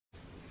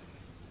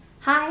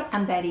Hi,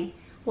 I'm Betty.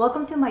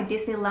 Welcome to my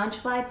Disney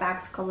Loungefly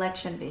bags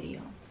collection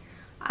video.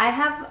 I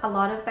have a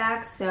lot of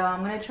bags, so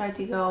I'm going to try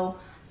to go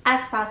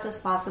as fast as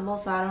possible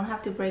so I don't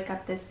have to break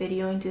up this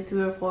video into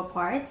 3 or 4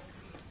 parts.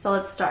 So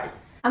let's start.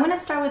 I'm going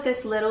to start with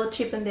this little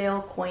Chip 'n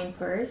Dale coin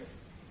purse.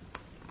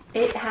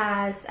 It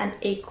has an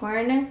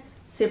acorn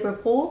zipper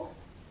pull.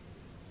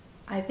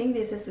 I think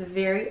this is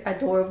very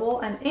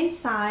adorable, and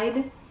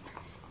inside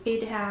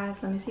it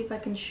has, let me see if I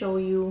can show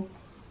you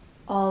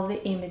all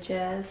the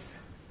images.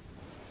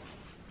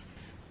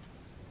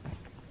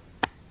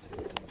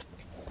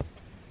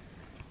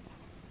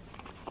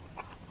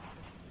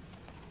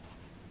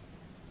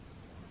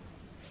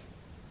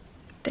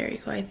 There you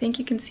go. I think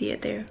you can see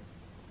it there.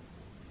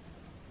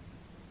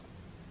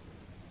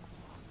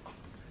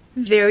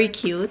 Very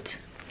cute.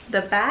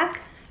 The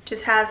back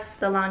just has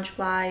the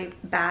Loungefly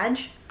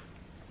badge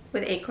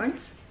with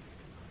acorns.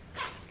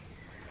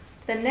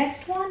 The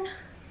next one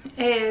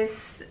is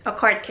a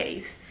card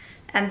case,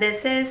 and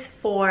this is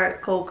for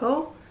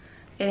Coco.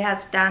 It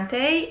has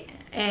Dante,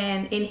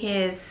 and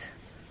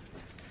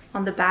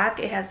on the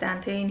back it has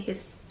Dante in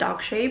his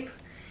dog shape,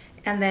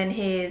 and then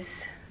his,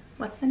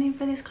 what's the name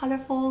for these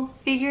colorful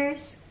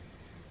figures?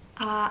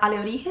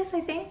 Alebrijes,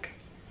 I think.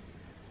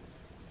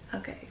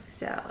 Okay,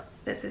 so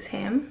this is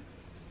him.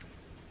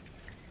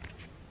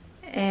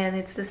 And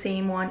it's the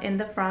same one in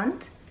the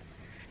front.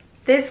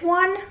 This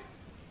one,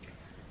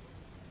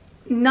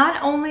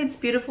 not only it's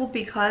beautiful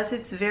because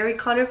it's very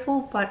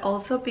colorful, but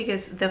also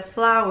because the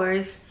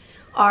flowers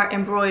are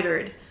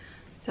embroidered.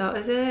 So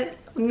is it?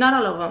 Not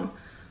all of them.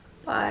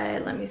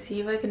 But let me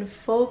see if I can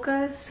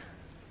focus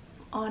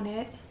on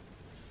it.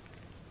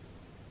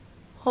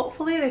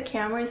 Hopefully the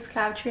camera is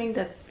capturing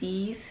that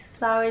these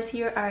flowers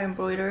here are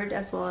embroidered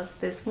as well as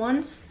these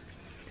ones.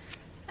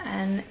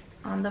 And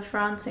on the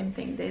front, same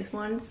thing, these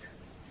ones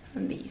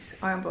and these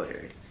are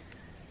embroidered.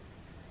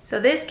 So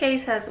this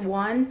case has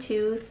 1,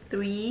 2,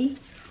 3,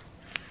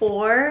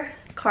 4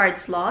 card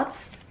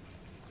slots.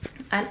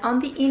 And on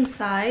the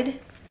inside,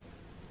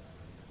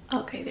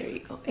 okay, there you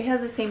go. It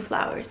has the same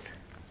flowers.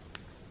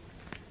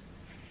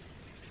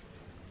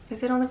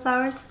 Is it on the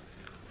flowers?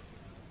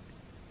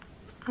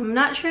 I'm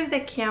not sure if the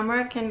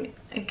camera can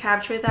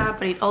capture that,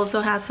 but it also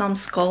has some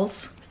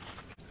skulls.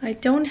 I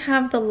don't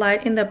have the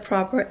light in the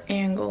proper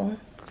angle,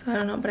 so I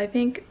don't know, but I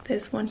think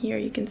this one here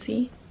you can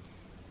see.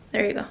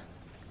 There you go.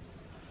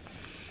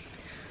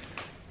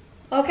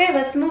 Okay,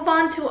 let's move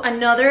on to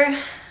another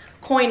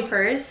coin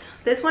purse.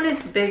 This one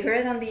is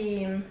bigger than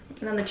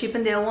the Chip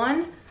 'n Dale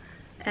one,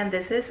 and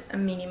this is a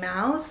Minnie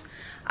Mouse.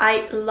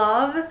 I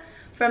love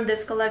from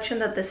this collection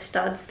that the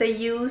studs they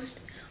used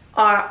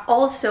are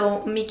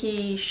also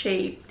Mickey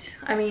shaped.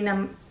 I mean,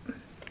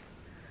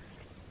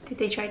 did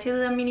they try to do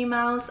the Minnie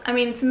Mouse? I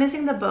mean, it's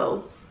missing the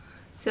bow,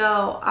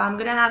 so I'm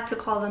gonna have to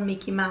call them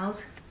Mickey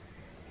Mouse.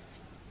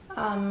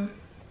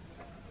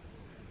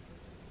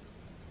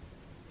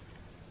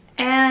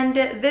 And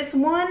this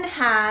one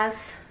has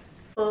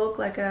a hook,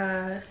 like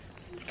a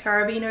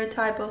carabiner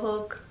type of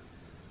hook.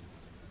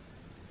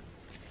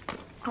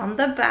 On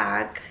the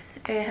back,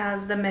 it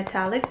has the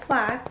metallic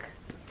plaque.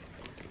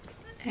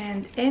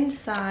 And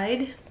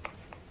inside,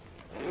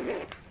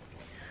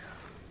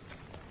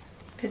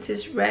 it's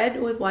just red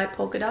with white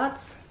polka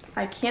dots.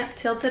 I can't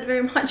tilt it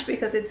very much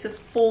because it's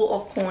full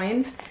of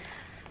coins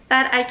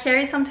that I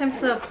carry sometimes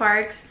to the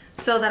parks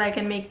so that I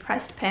can make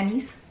pressed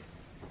pennies.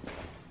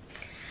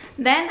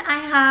 Then I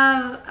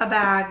have a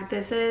bag.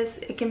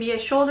 It can be a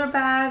shoulder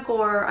bag,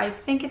 or I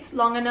think it's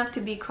long enough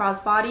to be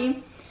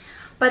crossbody,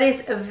 but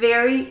it's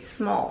very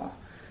small.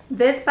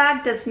 This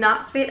bag does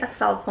not fit a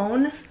cell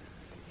phone.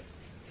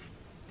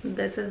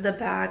 This is the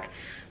bag.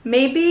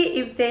 Maybe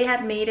if they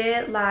had made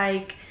it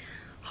like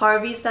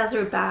Harvey's does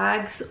their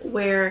bags,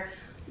 where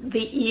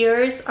the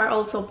ears are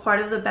also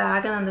part of the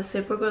bag and then the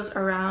zipper goes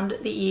around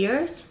the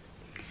ears,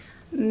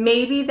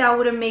 maybe that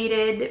would have made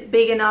it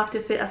big enough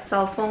to fit a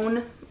cell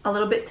phone, a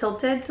little bit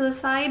tilted to the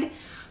side.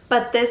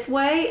 But this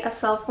way, a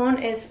cell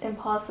phone is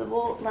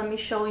impossible. Let me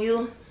show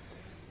you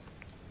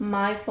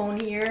my phone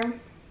here.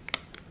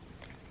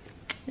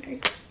 There you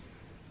go.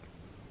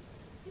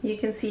 You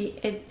can see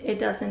it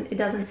doesn't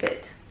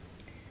fit.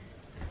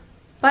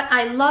 But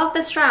I love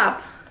the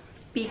strap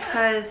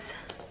because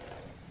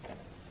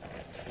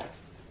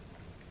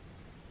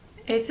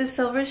it's a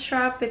silver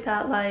strap with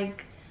that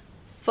like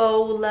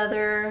faux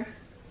leather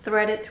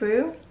threaded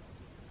through.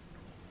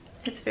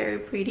 It's very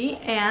pretty,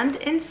 and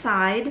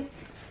inside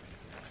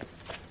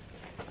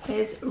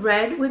is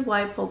red with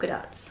white polka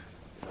dots.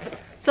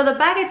 So the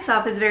bag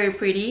itself is very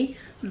pretty.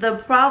 The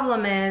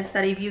problem is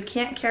that if you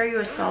can't carry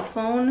your cell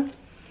phone,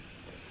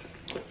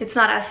 it's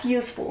not as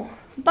useful.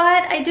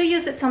 But I do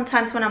use it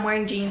sometimes when I'm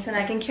wearing jeans and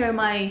I can carry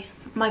my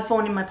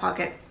phone in my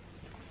pocket.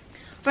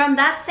 From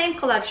that same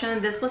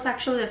collection, this was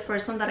actually the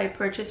first one that I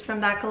purchased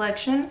from that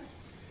collection,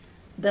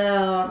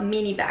 the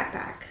mini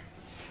backpack.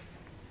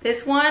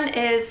 This one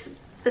is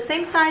the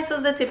same size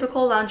as the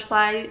typical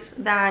Loungeflies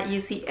that you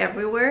see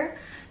everywhere.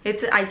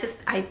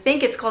 I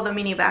think it's called the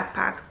mini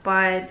backpack,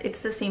 but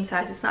it's the same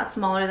size. It's not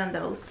smaller than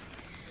those.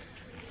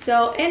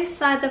 So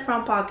inside the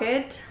front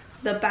pocket,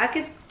 the back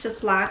is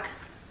just black,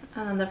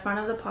 and then the front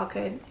of the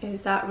pocket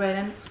is that red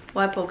and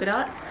white polka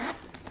dot.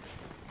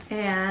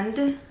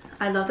 And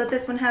I love that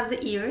this one has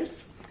the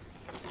ears.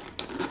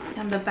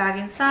 And the bag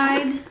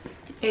inside,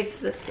 it's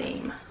the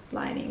same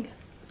lining.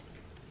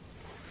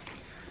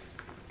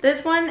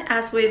 This one,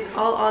 as with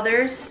all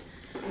others,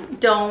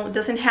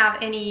 doesn't have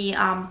any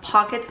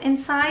pockets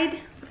inside.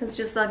 It's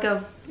just like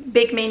a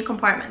big main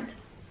compartment.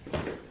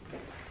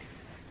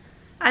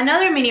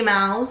 Another Minnie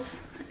Mouse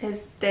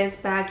is this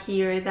bag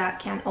here that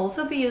can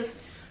also be used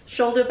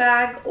shoulder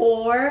bag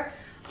or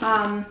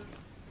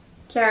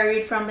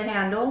carried from the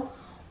handle,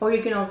 or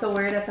you can also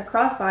wear it as a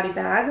crossbody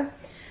bag.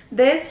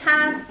 This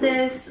has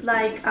this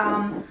like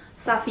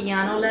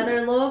Saffiano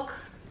leather look,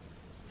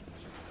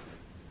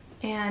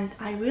 and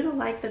I really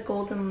like the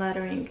golden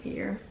lettering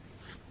here.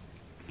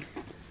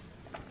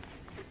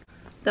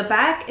 The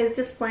back is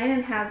just plain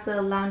and has the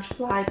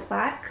Loungefly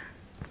plaque.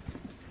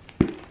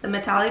 The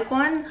metallic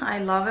one, I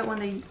love it when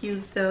they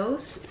use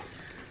those.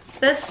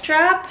 The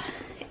strap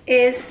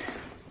is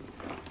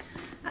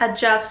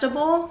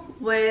adjustable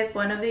with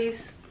one of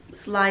these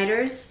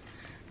sliders.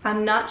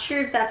 I'm not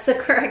sure if that's the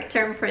correct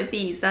term for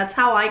these. That's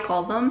how I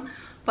call them.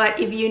 But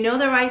if you know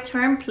the right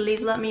term,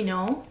 please let me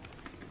know.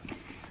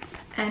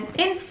 And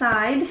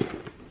inside,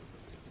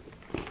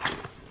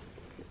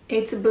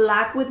 it's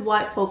black with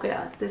white polka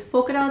dots. These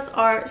polka dots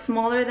are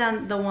smaller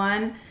than the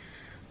one,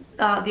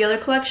 the other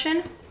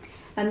collection.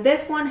 And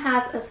this one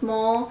has a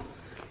small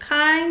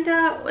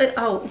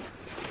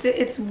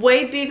it's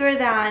way bigger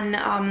than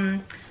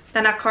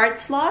a card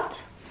slot.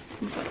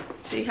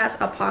 So it has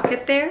a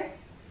pocket there.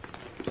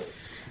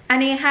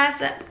 And it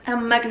has a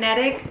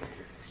magnetic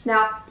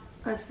snap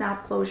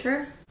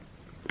closure.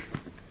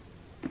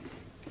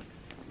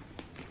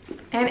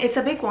 And it's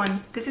a big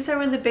one. This is a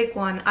really big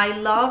one. I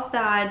love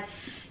that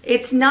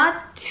it's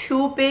not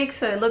too big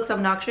so it looks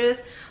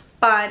obnoxious,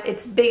 but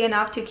it's big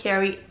enough to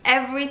carry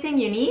everything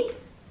you need.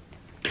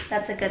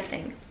 That's a good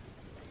thing.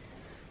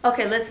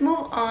 Okay, let's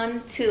move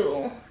on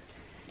to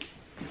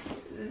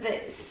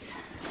this.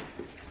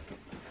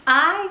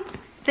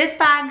 This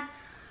bag,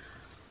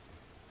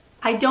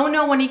 I don't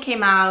know when it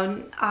came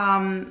out.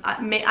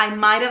 I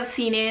might have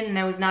seen it and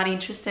I was not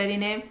interested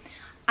in it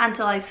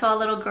until I saw a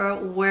little girl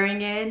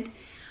wearing it.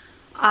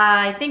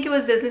 I think it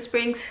was Disney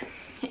Springs,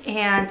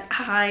 and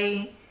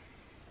I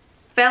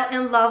fell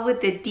in love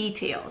with the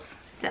details.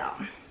 So,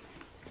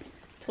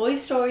 Toy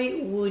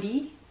Story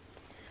Woody.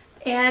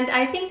 And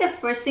I think the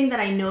first thing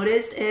that I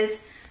noticed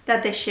is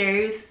that the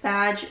sheriff's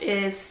badge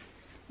is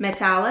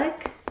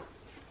metallic,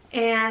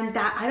 and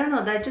that, I don't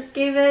know, that just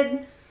gave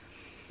it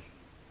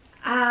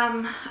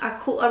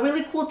a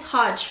really cool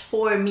touch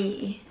for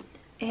me.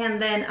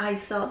 And then I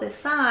saw the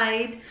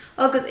side,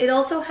 because it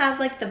also has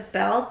like the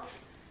belt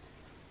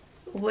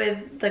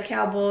with the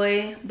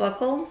cowboy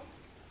buckle,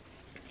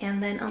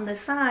 and then on the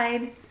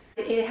side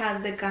it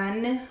has the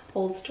gun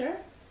holster.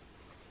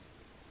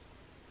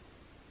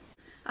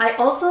 I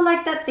also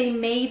like that they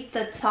made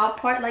the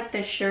top part like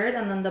the shirt,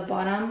 and then the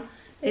bottom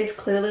is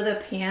clearly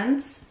the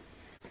pants.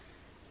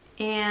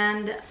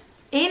 And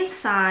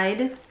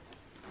inside,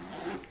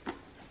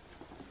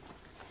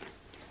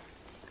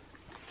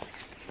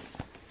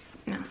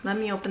 now let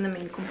me open the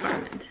main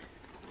compartment.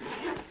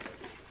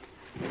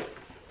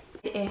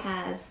 It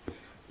has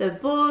the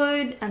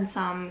wood and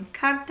some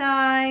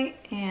cacti,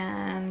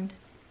 and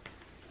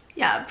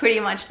yeah, pretty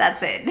much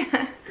that's it.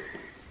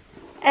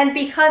 And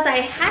because I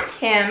had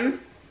him,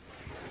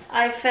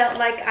 I felt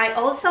like I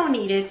also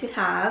needed to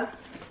have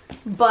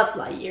Buzz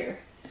Lightyear.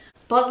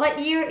 Buzz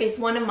Lightyear is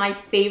one of my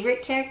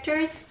favorite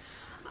characters.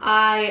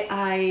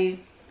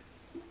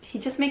 He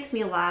just makes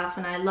me laugh,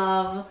 and I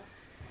love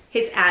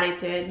his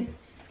attitude.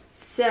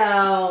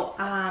 So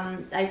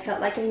I felt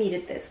like I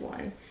needed this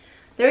one.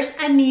 There's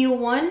a new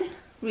one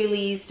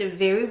released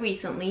very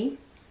recently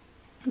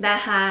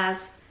that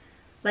has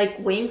like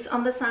wings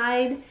on the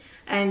side,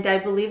 and I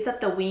believe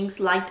that the wings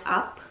light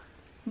up.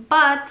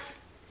 But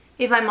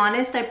if I'm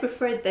honest, I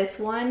prefer this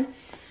one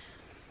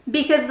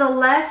because the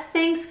less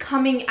things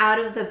coming out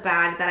of the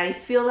bag that I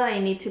feel that I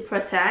need to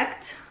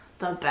protect,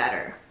 the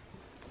better.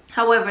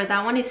 However,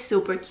 that one is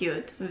super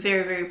cute,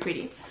 very, very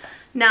pretty.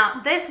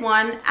 Now this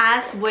one,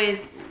 as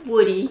with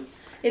Woody,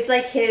 it's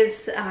like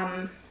his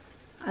I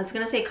was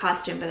gonna say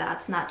costume, but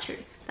that's not true.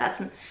 That's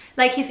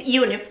like his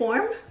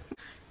uniform.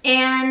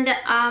 And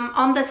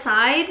on the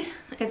side,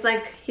 it's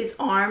like his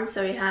arm,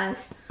 so he has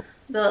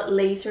the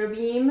laser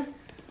beam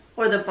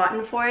or the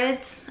button for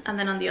it. And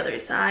then on the other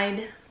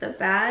side, the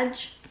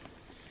badge.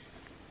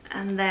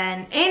 And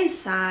then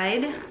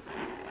inside,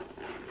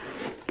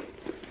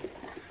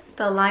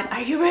 the line.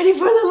 Are you ready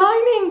for the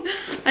lining?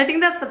 I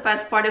think that's the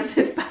best part of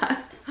this bag.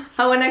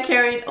 I want to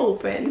carry it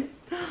open.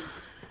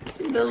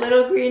 The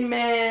little green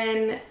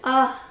man.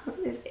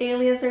 These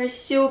aliens are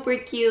super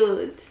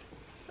cute.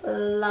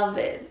 Love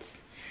it.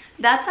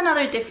 That's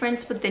another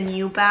difference with the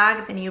new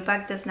bag. The new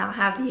bag does not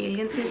have the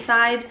aliens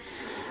inside.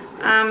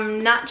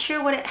 I'm not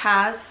sure what it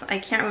has. I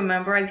can't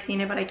remember. I've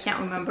seen it, but I can't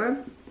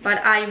remember.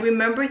 But I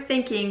remember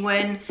thinking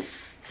when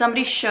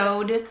somebody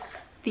showed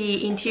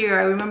the interior,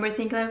 I remember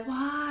thinking like,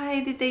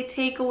 why did they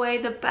take away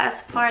the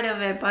best part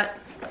of it? But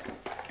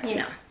you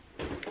know.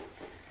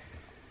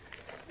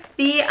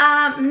 The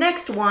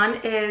next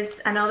one is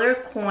another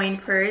coin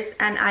purse,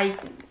 and I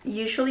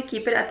usually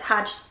keep it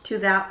attached to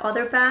that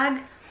other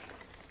bag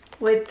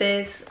with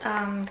this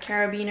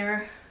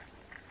carabiner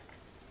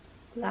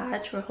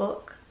latch or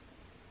hook.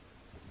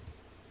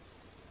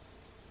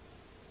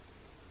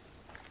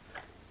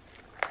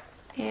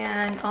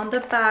 And on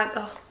the back,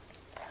 oh.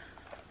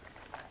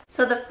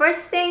 So the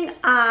first thing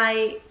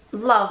I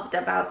loved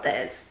about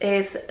this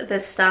is the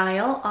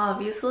style,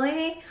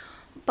 obviously,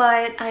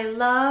 but I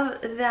love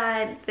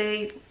that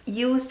they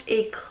used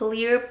a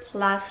clear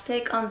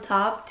plastic on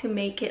top to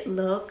make it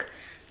look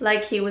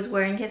like he was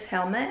wearing his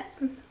helmet.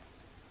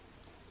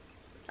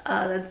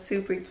 Oh, that's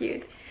super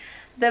cute.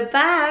 The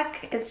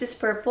back is just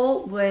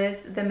purple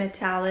with the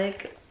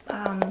metallic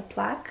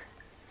plaque.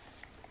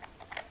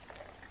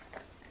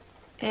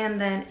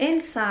 And then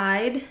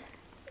inside,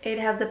 it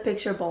has the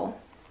picture bowl.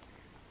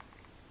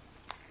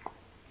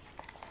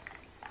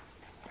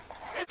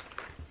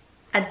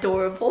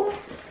 Adorable.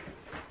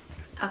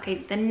 Okay,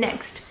 the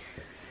next.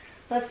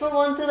 Let's move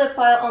on to the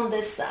pile on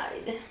this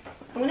side.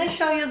 I'm gonna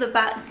show you the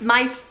back.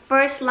 My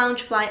first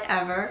Loungefly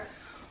ever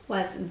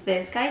was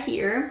this guy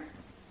here.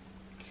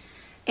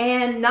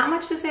 And not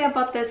much to say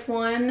about this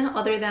one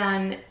other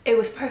than it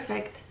was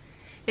perfect.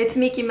 It's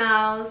Mickey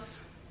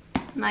Mouse,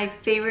 my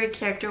favorite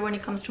character when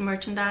it comes to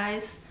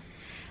merchandise.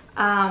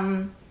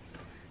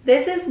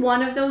 This is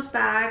one of those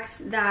bags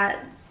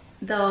that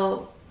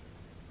the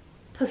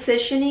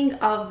positioning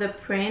of the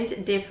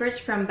print differs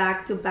from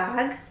bag to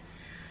bag,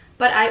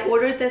 but I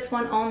ordered this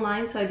one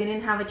online, so I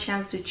didn't have a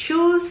chance to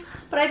choose,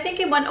 but I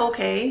think it went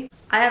okay.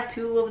 I have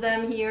two of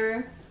them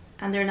here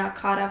and they're not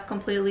cut off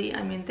completely.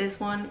 I mean, this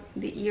one,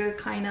 the ear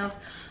kind of,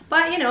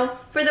 but you know,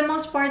 for the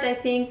most part I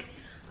think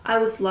I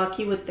was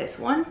lucky with this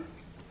one.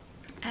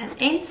 And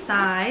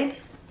inside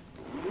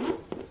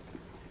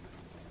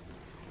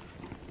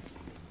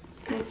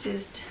it's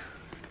just,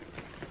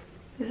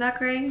 is that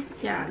gray?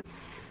 Yeah,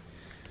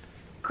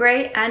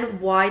 gray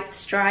and white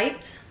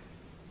stripes.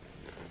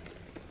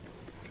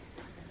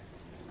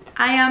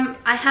 I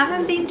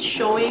haven't been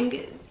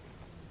showing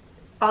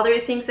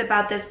other things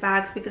about this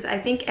bags because I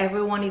think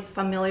everyone is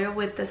familiar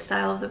with the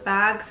style of the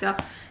bag. So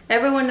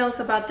everyone knows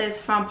about this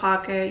front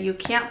pocket. You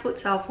can't put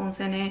cell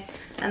phones in it,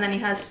 and then it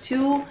has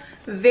two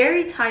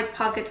very tight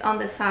pockets on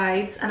the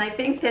sides, and I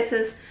think this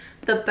is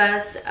the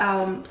best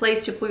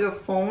place to put your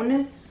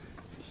phone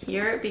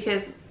here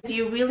because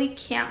you really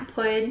can't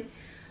put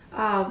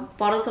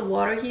bottles of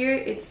water here.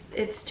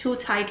 It's too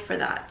tight for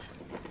that.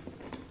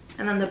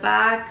 And on the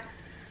back,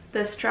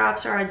 the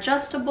straps are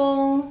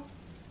adjustable,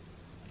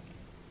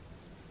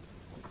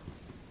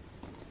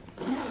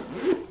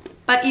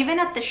 but even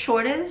at the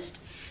shortest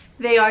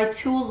they are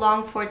too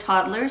long for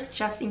toddlers,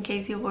 just in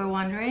case you were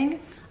wondering.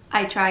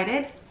 I tried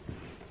it.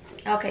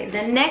 Okay,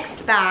 the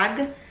next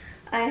bag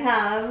I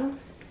have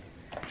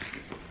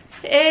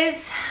is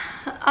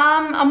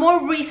a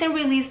more recent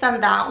release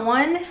than that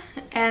one,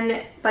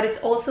 but it's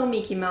also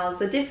Mickey Mouse.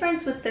 The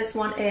difference with this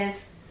one is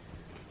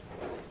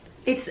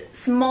it's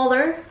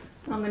smaller.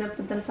 I'm gonna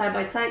put them side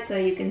by side so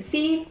you can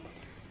see.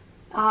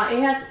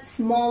 It has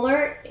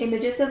smaller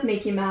images of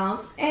Mickey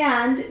Mouse,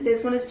 and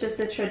this one is just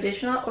the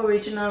traditional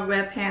original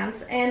red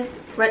pants and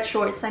red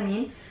shorts, I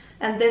mean.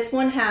 And this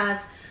one has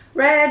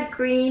red,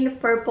 green,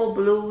 purple,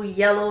 blue,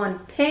 yellow,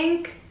 and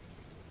pink.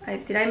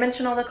 Did I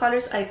mention all the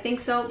colors? I think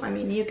so. I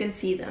mean, you can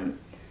see them.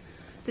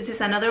 This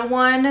is another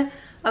one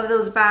of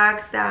those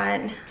bags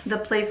that the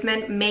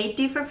placement may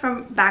differ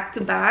from bag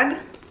to bag.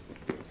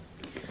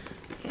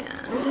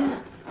 And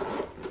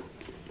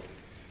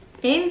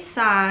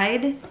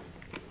inside,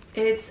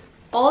 it's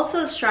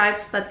also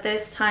stripes, but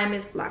this time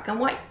is black and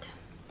white.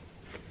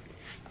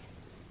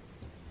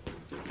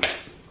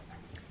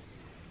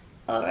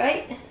 All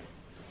right.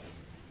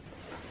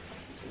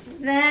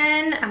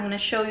 Then I'm gonna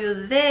show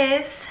you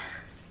this.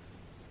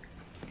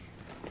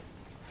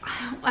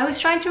 I was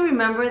trying to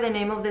remember the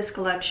name of this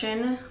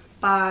collection,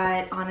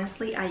 but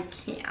honestly I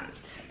can't.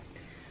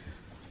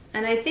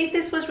 And I think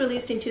this was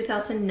released in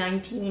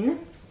 2019,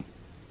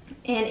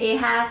 and it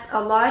has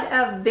a lot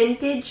of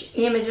vintage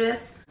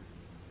images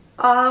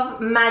of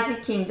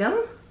Magic Kingdom.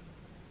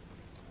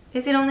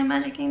 Is it only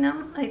Magic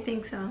Kingdom? I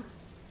think so.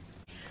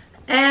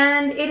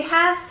 And it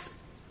has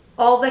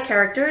all the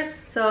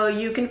characters, so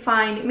you can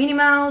find Minnie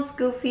Mouse,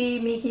 Goofy,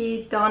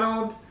 Mickey,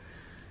 Donald,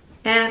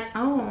 and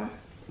oh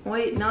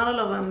wait, not all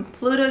of them.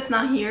 Pluto's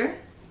not here.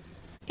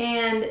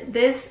 And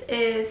this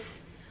is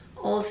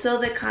also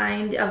the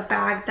kind of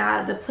bag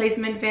that the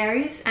placement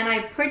varies, and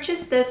I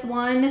purchased this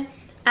one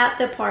at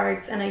the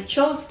parks, and I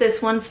chose this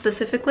one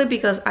specifically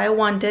because I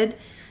wanted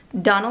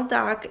Donald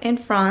Duck in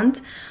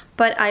front,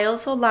 but I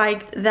also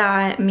liked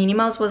that Minnie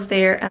Mouse was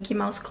there and Mickey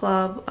Mouse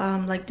Club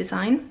like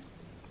design.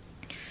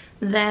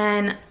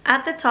 Then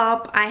at the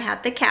top I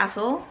had the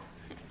castle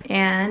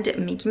and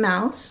Mickey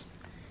Mouse.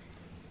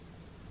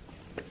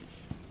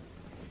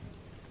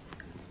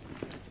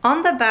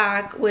 On the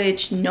back,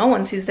 which no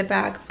one sees the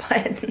bag,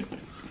 but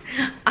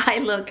I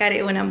look at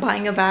it when I'm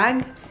buying a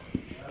bag,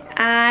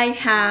 I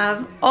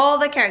have all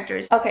the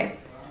characters. Okay,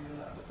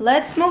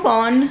 let's move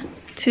on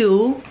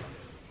to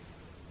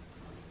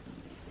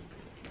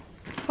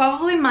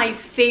probably my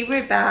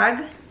favorite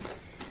bag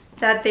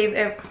that they've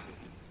ever,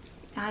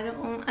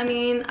 I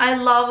mean, I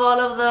love all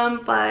of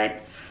them,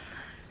 but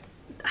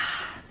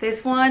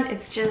this one,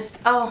 it's just,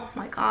 oh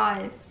my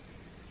god.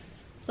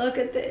 Look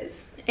at this.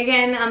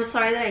 Again, I'm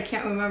sorry that I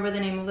can't remember the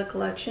name of the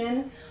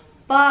collection,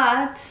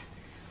 but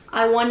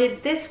I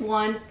wanted this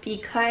one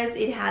because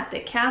it had the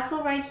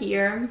castle right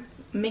here,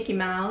 Mickey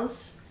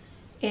Mouse,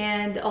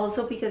 and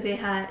also because it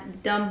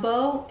had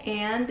Dumbo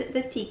and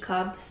the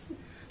teacups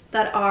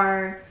that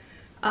are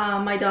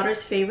my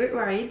daughter's favorite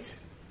rides.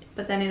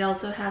 But then it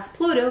also has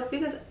Pluto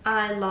because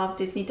I love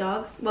Disney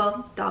dogs,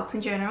 well, dogs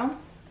in general.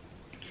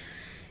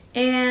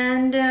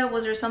 And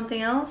was there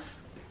something else?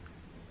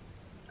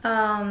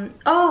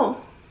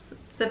 Oh,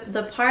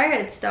 the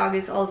Pirates dog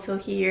is also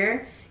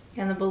here,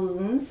 and the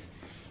balloons.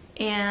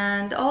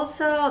 And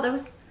also there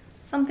was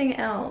something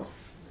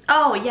else.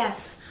 Oh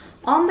yes,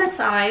 on the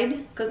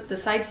side, because the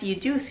sides you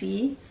do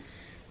see,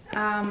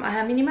 I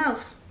have Minnie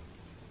Mouse.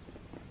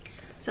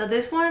 So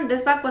this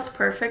bag was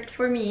perfect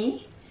for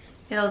me.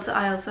 I also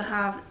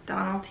have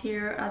Donald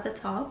here at the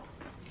top.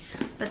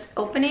 Let's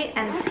open it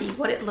and see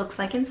what it looks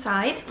like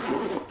inside.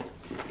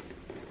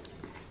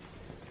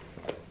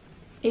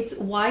 It's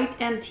white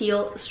and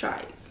teal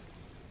stripes.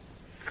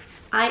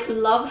 I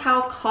love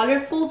how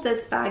colorful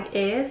this bag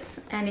is,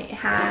 and it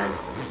has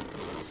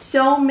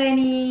so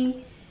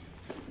many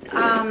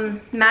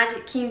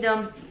Magic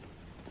Kingdom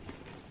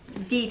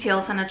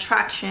details and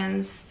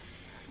attractions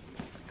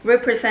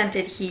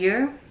represented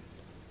here.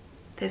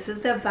 This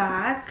is the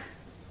back,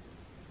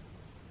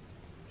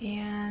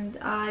 and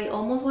I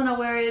almost want to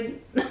wear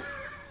it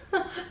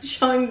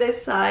showing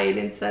this side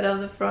instead of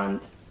the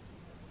front.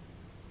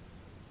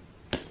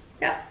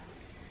 Yeah,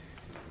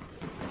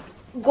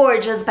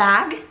 gorgeous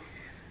bag.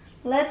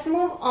 Let's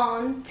move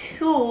on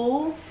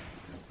to,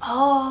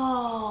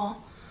 oh,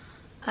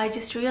 I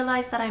just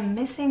realized that I'm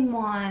missing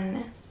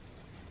one.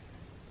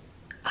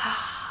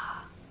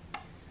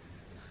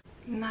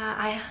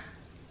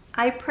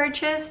 I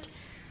purchased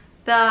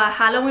the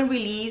Halloween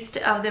release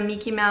of the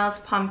Mickey Mouse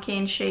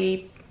pumpkin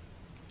shape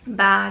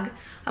bag.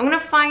 I'm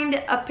gonna find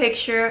a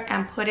picture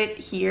and put it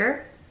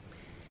here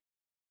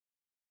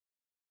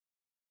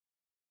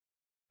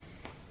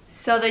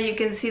so that you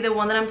can see the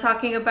one that I'm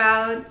talking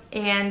about.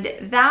 And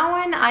that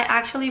one I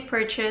actually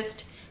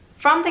purchased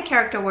from the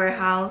Character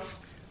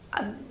Warehouse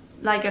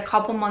like a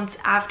couple months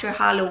after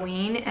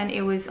Halloween, and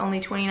it was only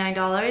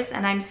 $29,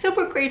 and I'm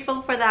super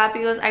grateful for that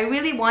because I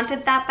really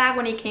wanted that bag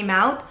when it came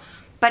out,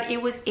 but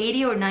it was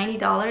 $80 or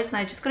 $90, and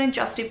I just couldn't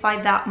justify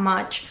that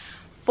much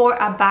for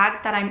a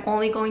bag that I'm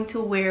only going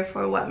to wear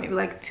for what, maybe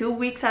like 2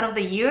 weeks out of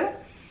the year.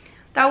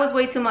 That was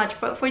way too much.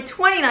 But for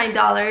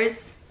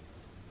 $29,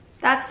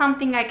 that's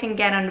something I can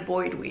get on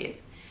board with.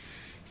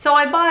 So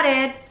I bought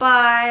it,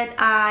 but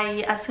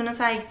as soon as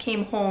I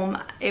came home,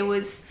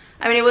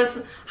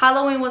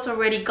 Halloween was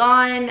already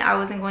gone. I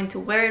wasn't going to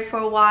wear it for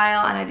a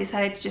while, and I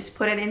decided to just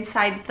put it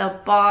inside the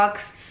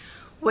box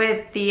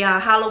with the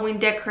Halloween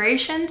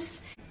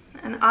decorations.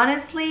 And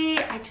honestly,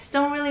 I just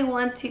don't really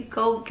want to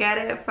go get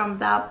it from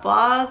that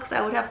box. I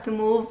would have to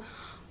move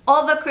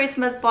all the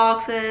Christmas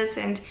boxes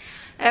and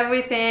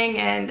everything,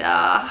 and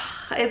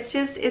it's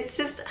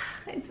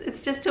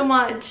just too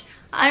much.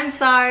 I'm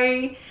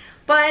sorry,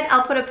 but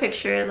I'll put a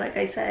picture, like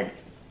I said,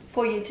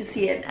 for you to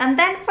see it. And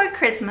then for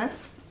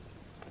Christmas,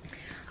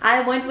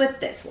 I went with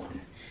this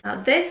one.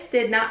 Now this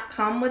did not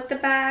come with the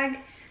bag.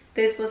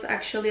 This was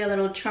actually a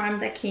little charm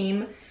that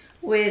came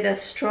with a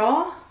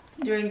straw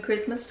during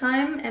Christmas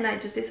time, and I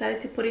just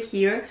decided to put it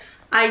here.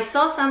 I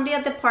saw somebody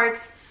at the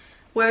parks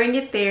wearing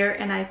it there,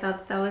 and I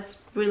thought that was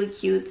really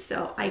cute,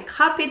 so I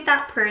copied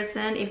that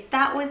person. If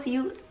that was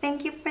you,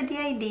 thank you for the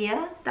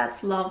idea.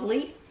 That's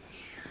lovely.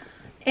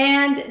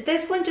 And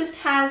this one just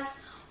has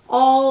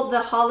all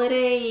the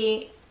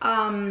holiday,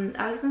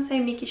 I was gonna say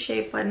Mickey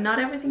shape, but not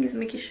everything is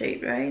Mickey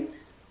shaped, right?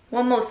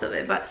 Well, most of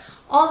it, but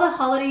all the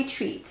holiday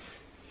treats.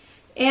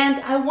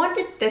 And I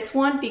wanted this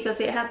one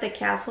because it had the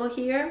castle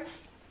here,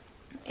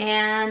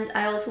 and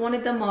I also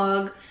wanted the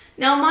mug.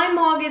 Now my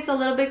mug is a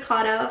little bit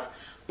cut off,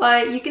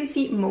 but you can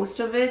see most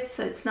of it,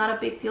 so it's not a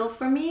big deal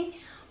for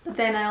me. But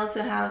then I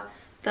also have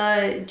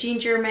the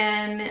Ginger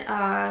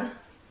Man,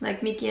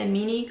 like Mickey and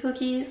Minnie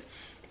cookies,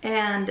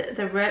 and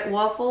the red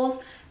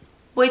waffles,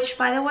 which,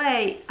 by the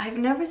way, I've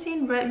never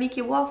seen red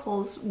Mickey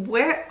waffles.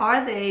 Where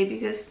are they?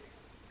 Because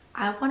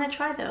I want to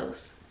try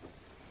those.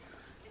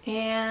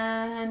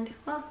 And,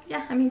 well,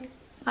 yeah, I mean,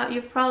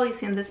 you've probably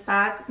seen this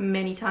bag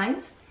many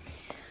times.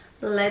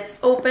 Let's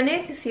open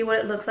it to see what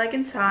it looks like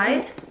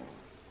inside.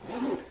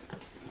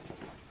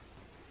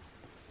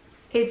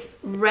 It's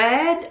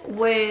red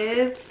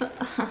with,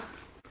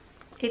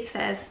 it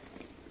says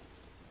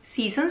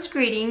Season's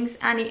Greetings,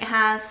 and it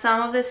has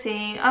some of the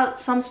same,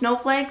 some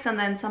snowflakes, and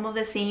then some of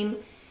the same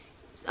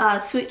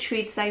sweet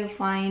treats that you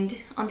find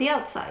on the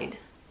outside.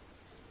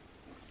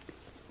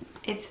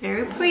 It's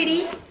very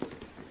pretty.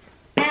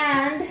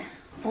 And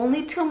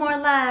only 2 more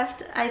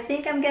left. I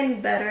think I'm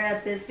getting better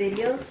at these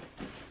videos.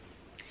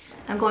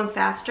 I'm going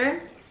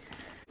faster.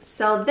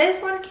 So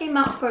this one came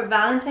out for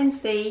Valentine's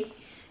Day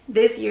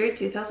this year,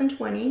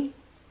 2020.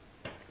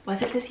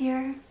 Was it this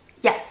year?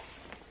 Yes.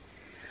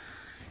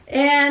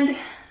 And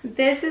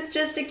this is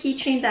just a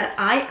keychain that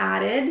I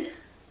added.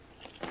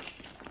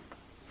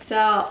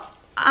 So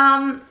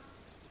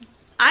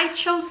I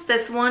chose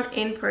this one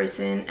in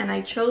person, and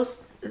I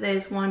chose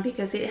this one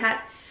because it had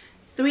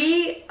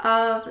 3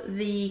 of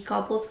the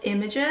couple's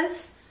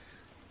images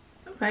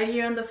right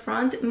here on the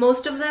front.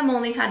 Most of them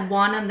only had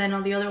 1, and then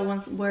all the other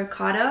ones were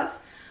cut off,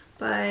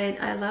 but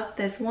I love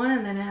this one.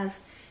 And then it has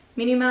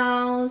Minnie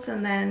Mouse,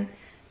 and then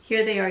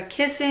here they are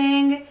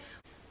kissing.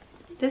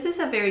 This is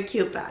a very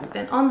cute bag.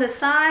 Then on the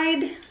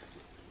side,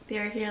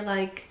 they're here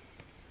like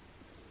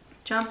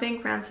jumping,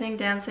 prancing,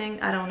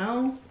 dancing, I don't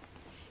know.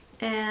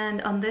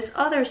 And on this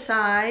other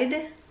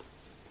side,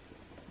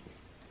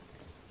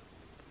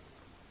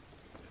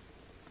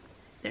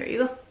 there you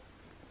go.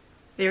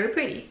 Very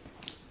pretty.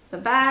 The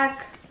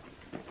back,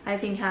 I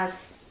think, has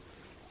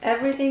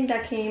everything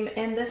that came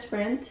in this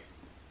print,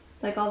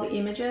 like all the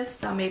images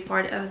that made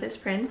part of this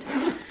print.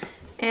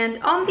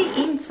 And on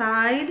the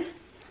inside,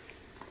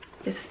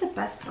 this is the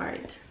best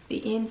part, the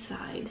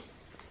inside.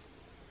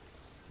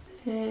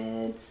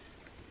 It's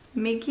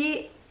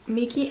Mickey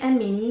and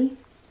Minnie,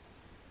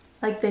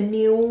 like the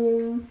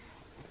new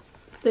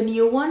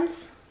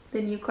ones,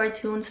 the new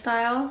cartoon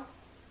style,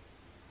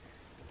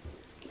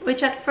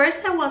 which at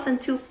first I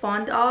wasn't too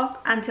fond of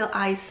until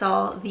I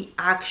saw the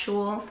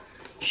actual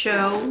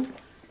show,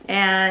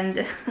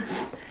 and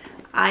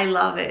I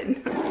love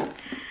it.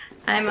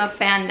 I'm a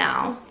fan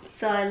now,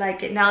 so I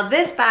like it. Now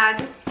this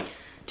bag,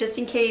 just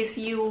in case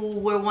you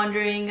were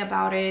wondering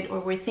about it or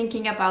were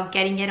thinking about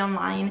getting it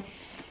online,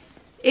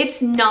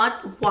 it's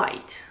not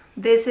white.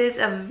 This is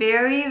a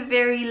very,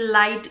 very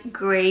light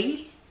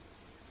gray.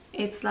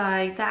 It's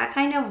like that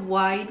kind of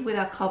white with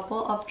a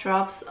couple of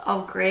drops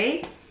of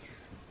gray.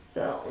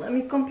 So let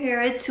me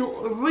compare it to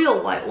a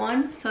real white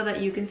one so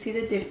that you can see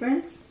the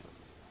difference.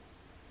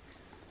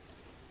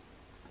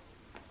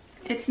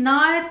 It's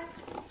not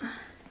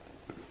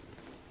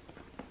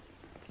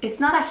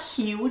a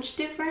huge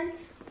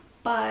difference,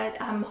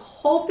 but I'm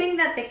hoping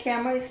that the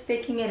camera is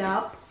picking it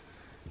up,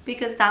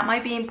 because that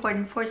might be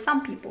important for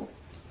some people.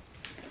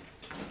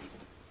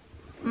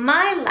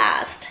 My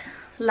last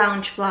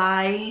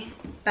Loungefly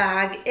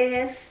bag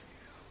is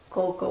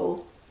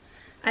Coco,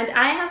 and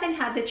I haven't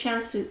had the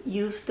chance to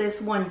use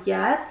this one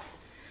yet,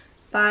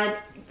 but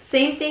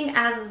same thing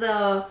as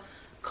the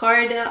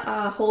card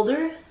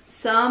holder,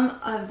 some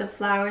of the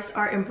flowers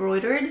are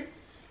embroidered,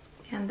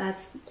 and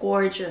that's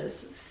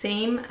gorgeous.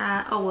 Same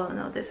oh well,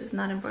 no, this is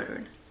not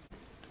embroidered.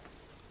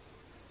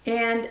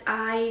 And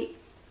I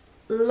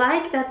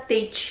like that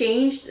they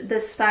changed the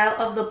style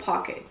of the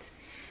pocket,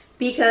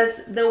 because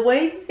the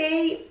way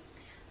they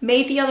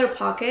made the other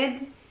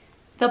pocket,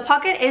 the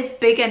pocket is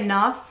big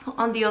enough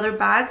on the other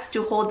bags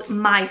to hold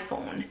my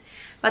phone,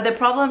 but the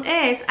problem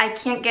is I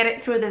can't get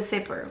it through the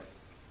zipper.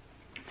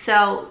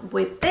 So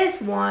with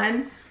this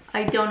one,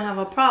 I don't have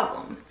a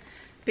problem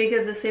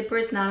because the zipper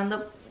is not on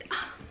the...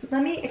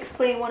 Let me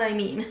explain what I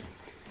mean.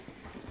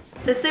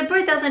 The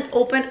zipper doesn't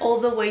open all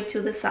the way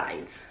to the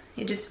sides.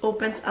 It just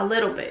opens a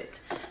little bit.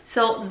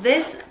 So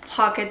this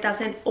pocket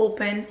doesn't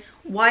open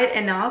wide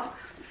enough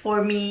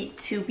for me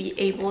to be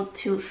able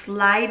to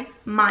slide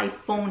my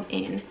phone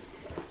in.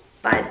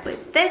 But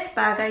with this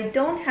bag, I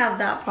don't have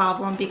that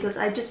problem because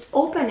I just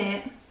open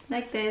it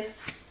like this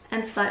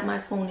and slide my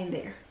phone in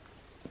there.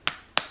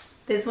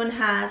 This one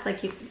has,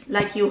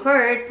 like you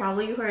heard,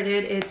 probably you heard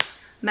it, it's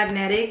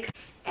magnetic,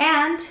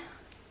 and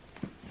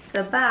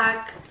the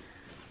back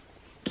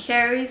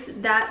carries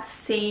that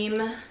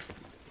same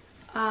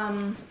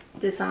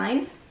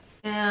design.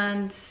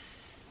 And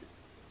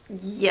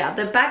yeah,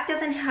 the back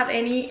doesn't have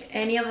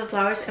any of the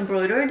flowers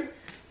embroidered,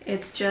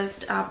 it's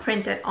just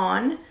printed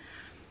on.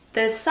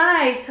 The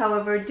sides,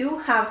 however, do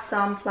have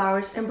some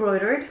flowers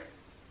embroidered.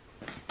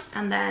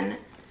 And then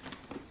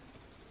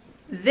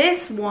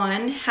this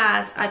one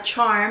has a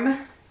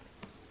charm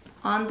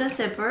on the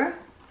zipper.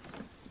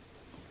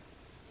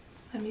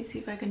 Let me see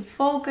if I can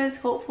focus,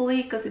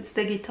 hopefully, because it's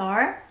the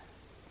guitar.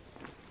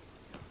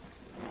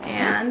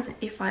 And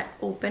if I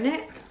open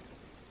it,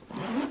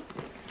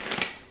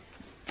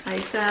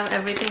 I still have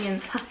everything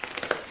inside.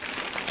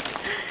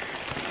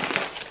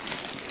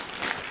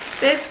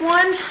 This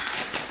one,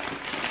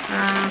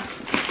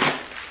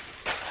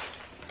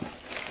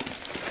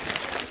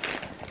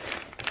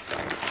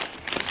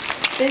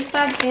 this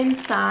bag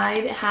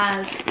inside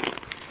has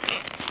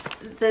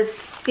the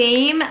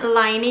same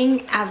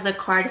lining as the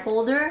card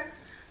holder,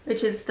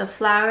 which is the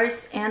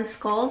flowers and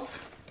skulls.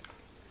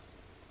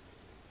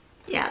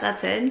 Yeah,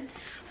 that's it.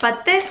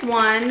 But this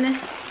one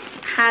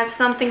has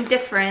something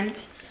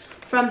different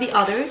from the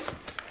others.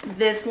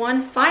 This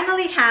one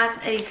finally has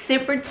a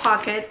zippered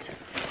pocket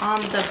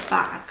on the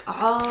back.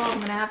 Oh, I'm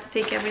gonna have to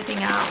take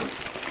everything out.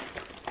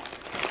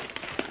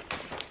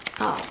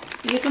 Oh,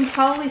 you can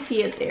probably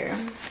see it there.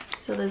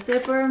 So the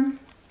zipper.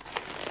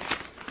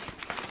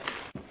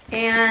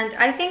 And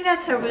I think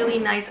that's a really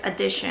nice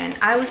addition.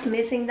 I was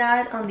missing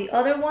that on the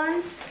other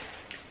ones.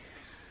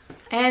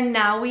 And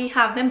now we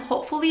have them.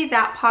 Hopefully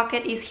that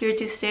pocket is here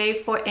to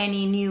stay for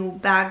any new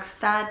bags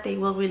that they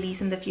will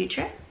release in the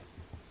future.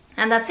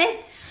 And that's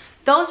it.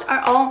 Those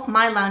are all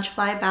my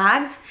Loungefly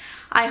bags.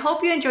 I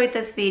hope you enjoyed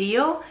this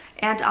video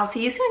and I'll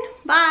see you soon.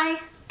 Bye!